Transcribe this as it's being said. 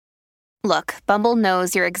Look, Bumble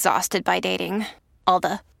knows you're exhausted by dating. All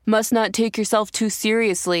the must not take yourself too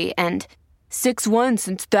seriously and 6'1"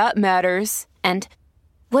 since that matters. And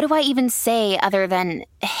what do I even say other than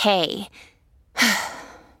hey?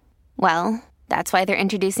 Well, that's why they're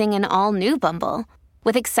introducing an all-new Bumble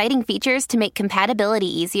with exciting features to make compatibility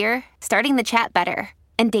easier, starting the chat better,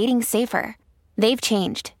 and dating safer. They've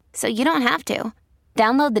changed, so you don't have to.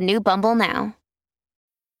 Download the new Bumble now.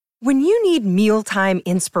 When you need mealtime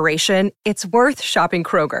inspiration, it's worth shopping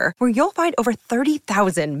Kroger, where you'll find over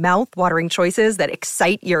 30,000 mouth-watering choices that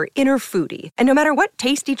excite your inner foodie. And no matter what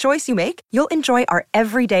tasty choice you make, you'll enjoy our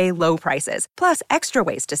everyday low prices, plus extra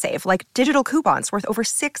ways to save, like digital coupons worth over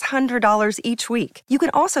 $600 each week. You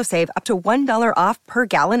can also save up to $1 off per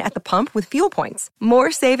gallon at the pump with fuel points.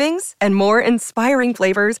 More savings and more inspiring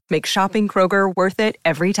flavors make shopping Kroger worth it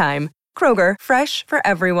every time. Kroger, fresh for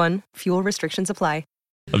everyone. Fuel restrictions apply.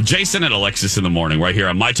 Of Jason and Alexis in the morning, right here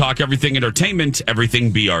on My Talk Everything Entertainment,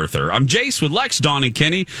 Everything B. Arthur. I'm Jace with Lex, Dawn, and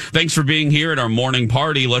Kenny. Thanks for being here at our morning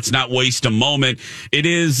party. Let's not waste a moment. It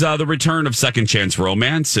is the return of Second Chance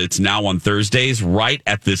Romance. It's now on Thursdays, right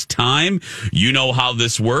at this time. You know how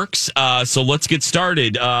this works. So let's get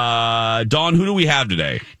started. Dawn, who do we have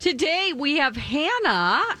today? Today we have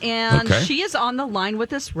Hannah, and she is on the line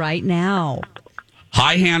with us right now.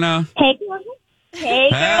 Hi, Hannah. Hey, girl. Hey,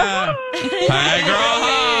 girl. Hey, girl.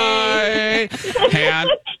 Hi.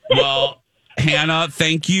 Hannah,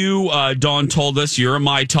 thank you. Dawn told us you're a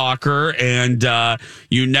My Talker, and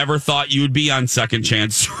you never thought you would be on Second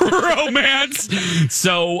Chance Romance.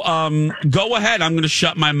 So go ahead. I'm going to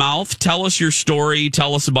shut my mouth. Tell us your story.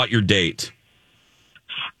 Tell us about your date.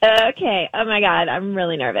 Okay. Oh, my God. I'm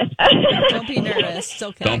really nervous. Don't be nervous. It's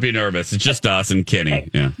okay. Don't be nervous. It's just us and Kenny.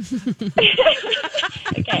 Yeah.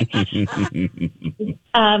 Okay.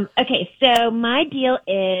 Okay. So my deal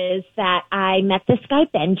is that I met this guy,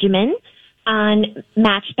 Benjamin, on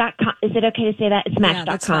Match.com. Is it okay to say that? It's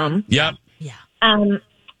Match.com. Yep. Yeah.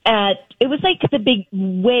 It was like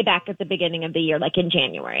way back at the beginning of the year, like in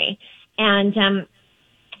January. And,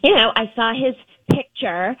 I saw his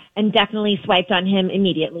picture and definitely swiped on him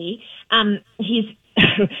immediately. He's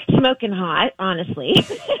smoking hot, honestly.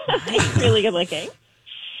 He's really good looking.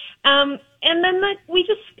 And then we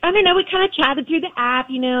kind of chatted through the app,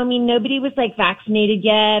 nobody was like vaccinated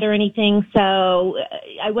yet or anything. So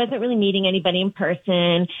I wasn't really meeting anybody in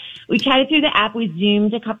person. We chatted through the app. We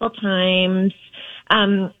Zoomed a couple times.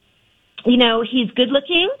 He's good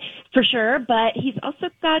looking for sure, but he's also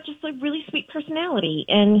got just a really sweet personality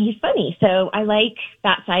and he's funny. So I like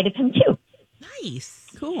that side of him too. Nice.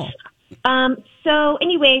 Cool. So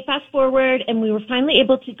anyway, fast forward and we were finally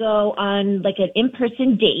able to go on like an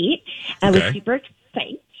in-person date. I was super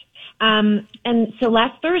excited. And so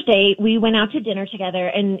last Thursday we went out to dinner together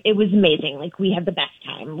and it was amazing. Like we had the best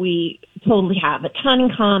time. We totally have a ton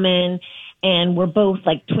in common and we're both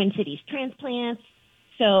like Twin Cities transplants.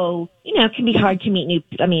 So, it can be hard to meet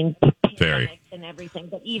Very. and everything.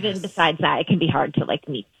 But even besides that, it can be hard to like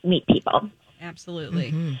meet people.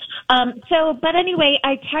 Absolutely. Mm-hmm. But anyway,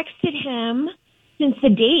 I texted him since the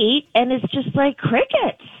date and it's just like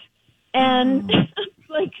crickets. And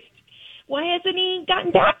like, why hasn't he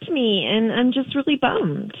gotten back to me? And I'm just really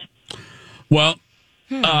bummed. Well,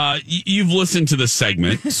 you've listened to the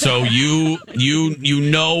segment, so you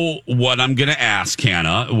know what I'm going to ask,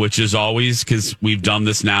 Hannah, which is always, because we've done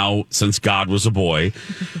this now since God was a boy.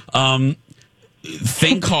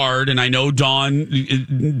 Think hard, and I know Dawn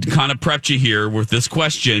kind of prepped you here with this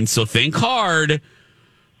question, so think hard.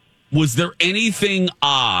 Was there anything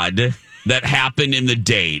odd that happened in the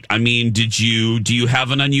date? I mean, do you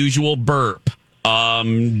have an unusual burp?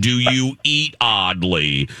 Do you eat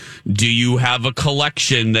oddly? Do you have a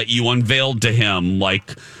collection that you unveiled to him?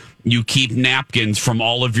 Like you keep napkins from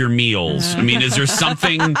all of your meals. I mean, is there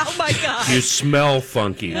something? Oh my God. You smell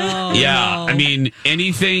funky. Oh, yeah. No. I mean,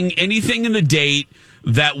 anything in the date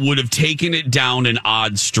that would have taken it down an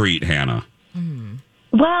odd street, Hannah?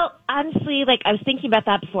 Well, honestly, like I was thinking about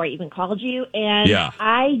that before I even called you. And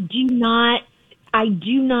I do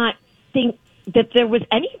not think that there was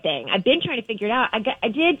anything. I've been trying to figure it out. I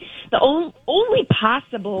did the only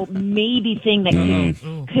possible maybe thing that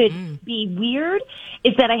could be weird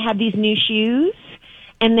is that I had these new shoes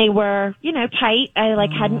and they were, tight. I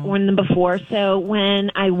hadn't worn them before. So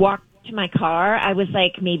when I walked to my car, I was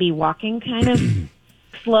like maybe walking kind of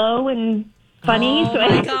slow and funny. Oh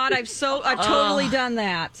my God, I've totally done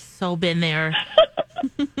that. So been there.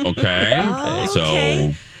 Okay. So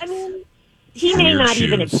I mean, he may not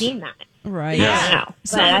even have seen that. Right. Yeah. I don't know.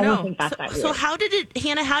 But I don't think that's that weird. So how did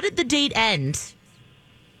the date end?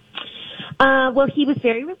 Well, he was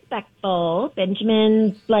very respectful.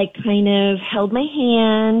 Benjamin, like, kind of held my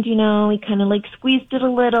hand, you know, he kind of, like, squeezed it a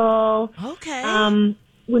little. Okay.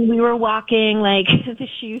 When we were walking, like, the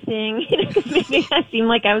shoe thing, you know, because maybe I seemed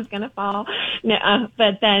like I was going to fall. No,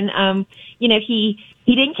 but then, you know, he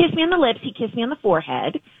didn't kiss me on the lips. He kissed me on the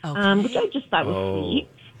forehead, which I just thought was sweet.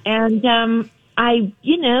 And,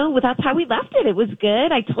 that's how we left it. It was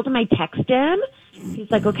good. I told him I'd text him. He's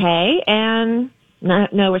like, okay. And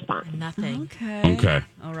no response. Nothing. Okay.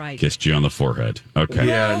 All right. Kissed you on the forehead. Okay.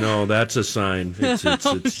 Yeah, no, that's a sign.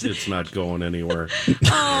 It's not going anywhere.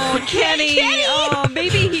 Oh, Kenny. Oh,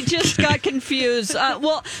 maybe he just got confused.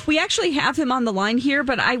 Well, we actually have him on the line here,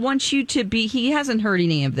 but I want you to he hasn't heard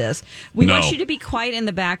any of this. We want you to be quiet in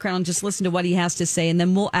the background, just listen to what he has to say, and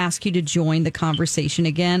then we'll ask you to join the conversation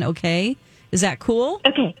again, okay? Is that cool?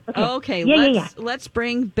 Okay. Let's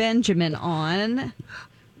bring Benjamin on.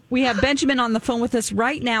 We have Benjamin on the phone with us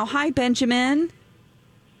right now. Hi, Benjamin.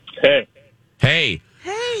 Hey.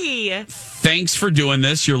 Hey. Thanks for doing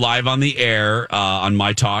this. You're live on the air on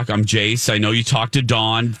My Talk. I'm Jace. I know you talked to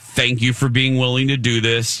Dawn. Thank you for being willing to do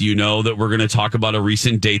this. You know that we're going to talk about a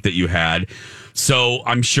recent date that you had. So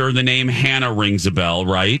I'm sure the name Hannah rings a bell,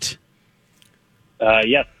 right?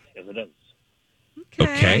 Yes, it does.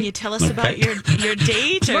 Okay. Can you tell us about your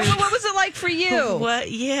date? Or What was it like for you?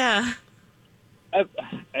 What? Yeah.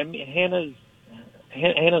 I mean, Hannah's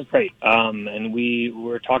great. And we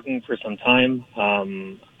were talking for some time.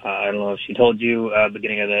 I don't know if she told you,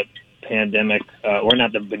 beginning of the pandemic, or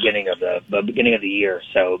not the beginning of the year,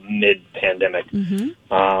 so mid-pandemic.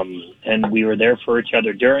 Mm-hmm. And we were there for each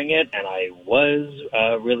other during it, and I was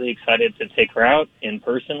really excited to take her out in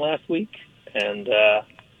person last week. And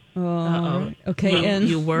okay, and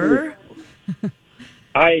you were?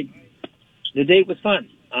 The date was fun.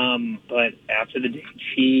 But after the date,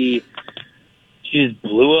 she just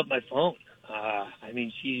blew up my phone. I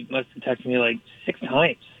mean, she must have texted me like 6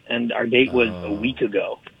 times, and our date was a week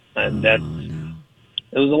ago, and it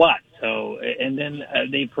was a lot. So, and then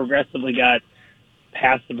they progressively got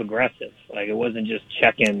passive aggressive. Like, it wasn't just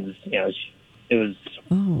check-ins. You know, it was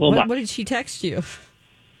a little much. What did she text you?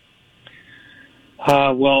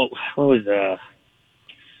 Well, what was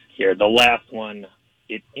here? The last one.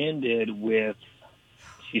 It ended with,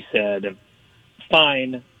 she said,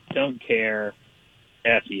 "Fine, don't care,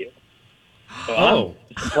 F you." So I'm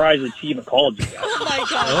surprised that she even called you guys. Oh my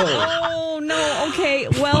God! Oh no. Okay.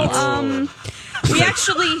 Well, we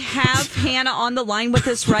actually have Hannah on the line with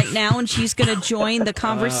us right now, and she's going to join the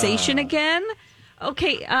conversation again.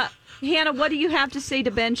 Okay, Hannah, what do you have to say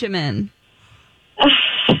to Benjamin?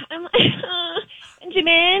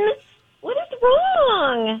 Benjamin, what is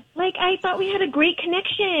wrong? Like, I thought we had a great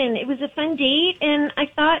connection. It was a fun date, and I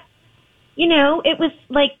thought, you know, it was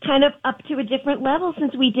like kind of up to a different level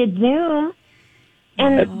since we did Zoom.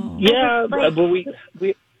 And but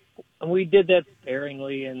we did that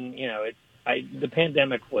sparingly, and you know, the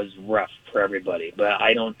pandemic was rough for everybody. But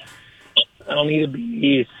I don't need to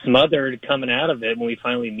be smothered coming out of it when we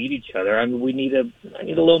finally meet each other. I mean, I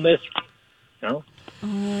need a little mystery, you know? A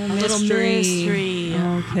little mystery.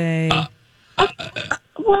 Okay.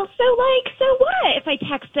 Well, so what if I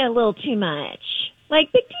text a little too much?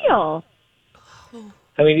 Like, big deal.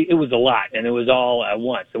 I mean, it was a lot, and it was all at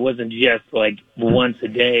once. It wasn't just like once a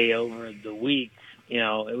day over the week. You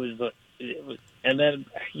know, it was, and then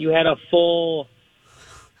you had a full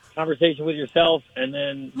conversation with yourself, and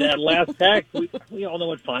then that last text, we all know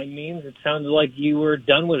what fine means. It sounds like you were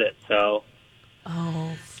done with it. So,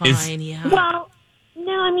 fine, yeah. Well,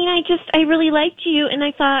 no, I mean, I really liked you, and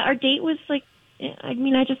I thought our date was like, I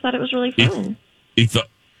mean, I just thought it was really fun.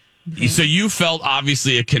 So you felt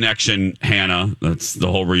obviously a connection, Hannah. That's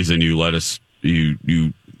the whole reason you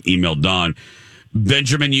you emailed Dawn.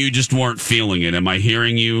 Benjamin, you just weren't feeling it. Am I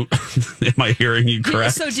hearing you? Am I hearing you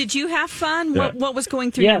correct? So did you have fun? Yeah. What was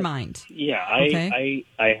going through your mind? Yeah, I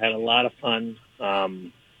had a lot of fun.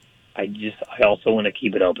 I also want to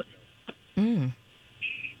keep it open.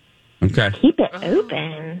 Okay. Keep it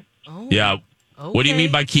open. Oh. Yeah. Okay. What do you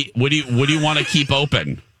mean by keep? What do you want to keep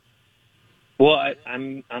open? Well,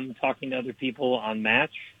 I'm talking to other people on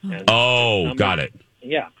Match. And got it.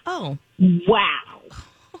 Yeah. Oh. Wow.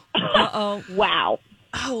 Uh-oh. Wow.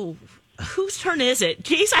 Oh. Whose turn is it?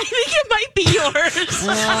 Jace, I think it might be yours.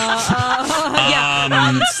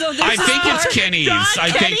 I think it's Kenny's.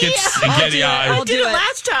 I think it's Kenny. I did it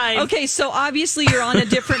last time. Okay, so obviously you're on a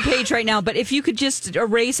different page right now, but if you could just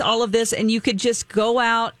erase all of this and you could just go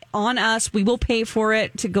out on us, we will pay for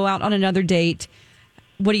it to go out on another date.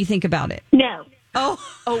 What do you think about it? No. Oh.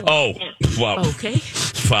 Wow. Okay.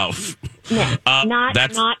 Wow. No,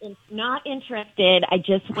 not interested. I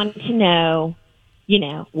just wanted to know,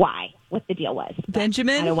 why, what the deal was. But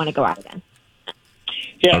Benjamin? I don't want to go out again.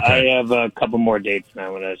 Yeah, Okay. I have a couple more dates, and I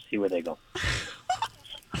want to see where they go.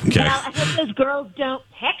 Okay. Well, I hope those girls don't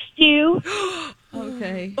text you.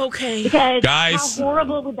 Okay. Because Guys. how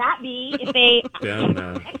horrible would that be if they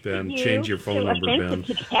Ben, change your phone number, Ben.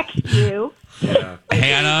 to text you. Yeah.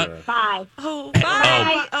 Hannah. Bye. Bye.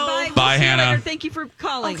 Bye, We'll see you Hannah. later. Thank you for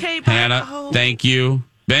calling. Okay, bye. Hannah, thank you.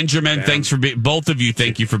 Benjamin, Ben. thanks for both of you.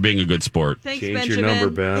 Thank you for being a good sport. Thanks, Change Benjamin. your number,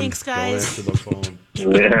 Ben. Thanks, guys. Don't answer the phone.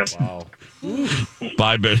 Yeah. Wow.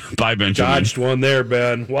 Bye, Benjamin. Dodged one there,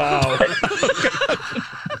 Ben. Wow.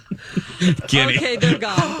 Kenny. Okay, they're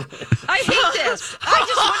gone. I hate this. I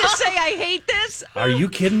just want to say I hate this. Are you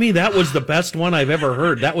kidding me? That was the best one I've ever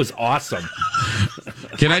heard. That was awesome.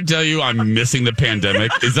 Can I tell you I'm missing the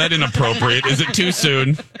pandemic? Is that inappropriate? Is it too soon?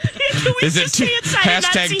 Is it too,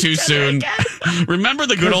 hashtag too soon? Remember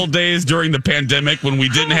the good old days during the pandemic when we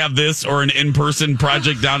didn't have this or an in-person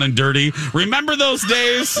project down and dirty? Remember those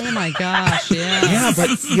days? Oh my gosh, yeah. Yeah,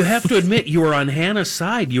 but you have to admit, you were on Hannah's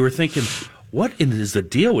side. You were thinking, what is the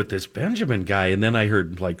deal with this Benjamin guy? And then I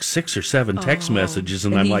heard like 6 or 7 text messages,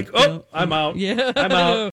 and I'm like, oh, I'm out. Yeah. I'm out.